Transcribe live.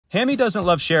Hammy doesn't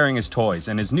love sharing his toys,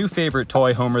 and his new favorite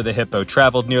toy, Homer the Hippo,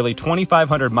 traveled nearly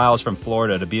 2,500 miles from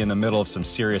Florida to be in the middle of some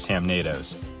serious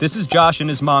hamnados. This is Josh and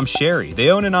his mom, Sherry. They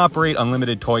own and operate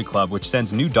Unlimited Toy Club, which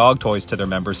sends new dog toys to their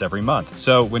members every month.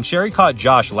 So when Sherry caught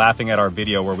Josh laughing at our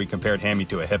video where we compared Hammy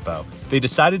to a hippo, they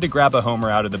decided to grab a Homer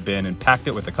out of the bin and packed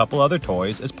it with a couple other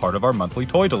toys as part of our monthly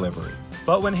toy delivery.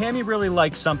 But when Hammy really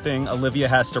likes something, Olivia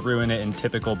has to ruin it in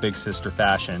typical big sister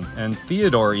fashion, and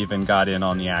Theodore even got in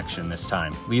on the action this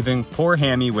time, leaving poor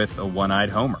Hammy with a one-eyed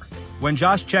Homer. When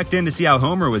Josh checked in to see how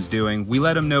Homer was doing, we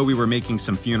let him know we were making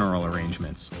some funeral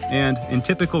arrangements. And in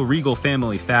typical Regal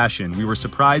family fashion, we were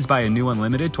surprised by a new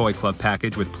Unlimited Toy Club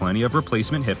package with plenty of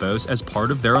replacement hippos as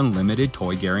part of their unlimited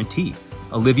toy guarantee.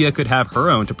 Olivia could have her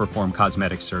own to perform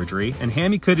cosmetic surgery, and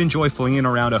Hammy could enjoy flinging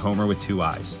around a Homer with two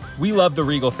eyes. We love the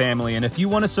Regal family, and if you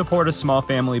want to support a small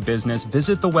family business,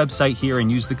 visit the website here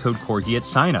and use the code Corgi at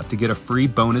sign up to get a free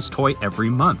bonus toy every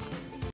month.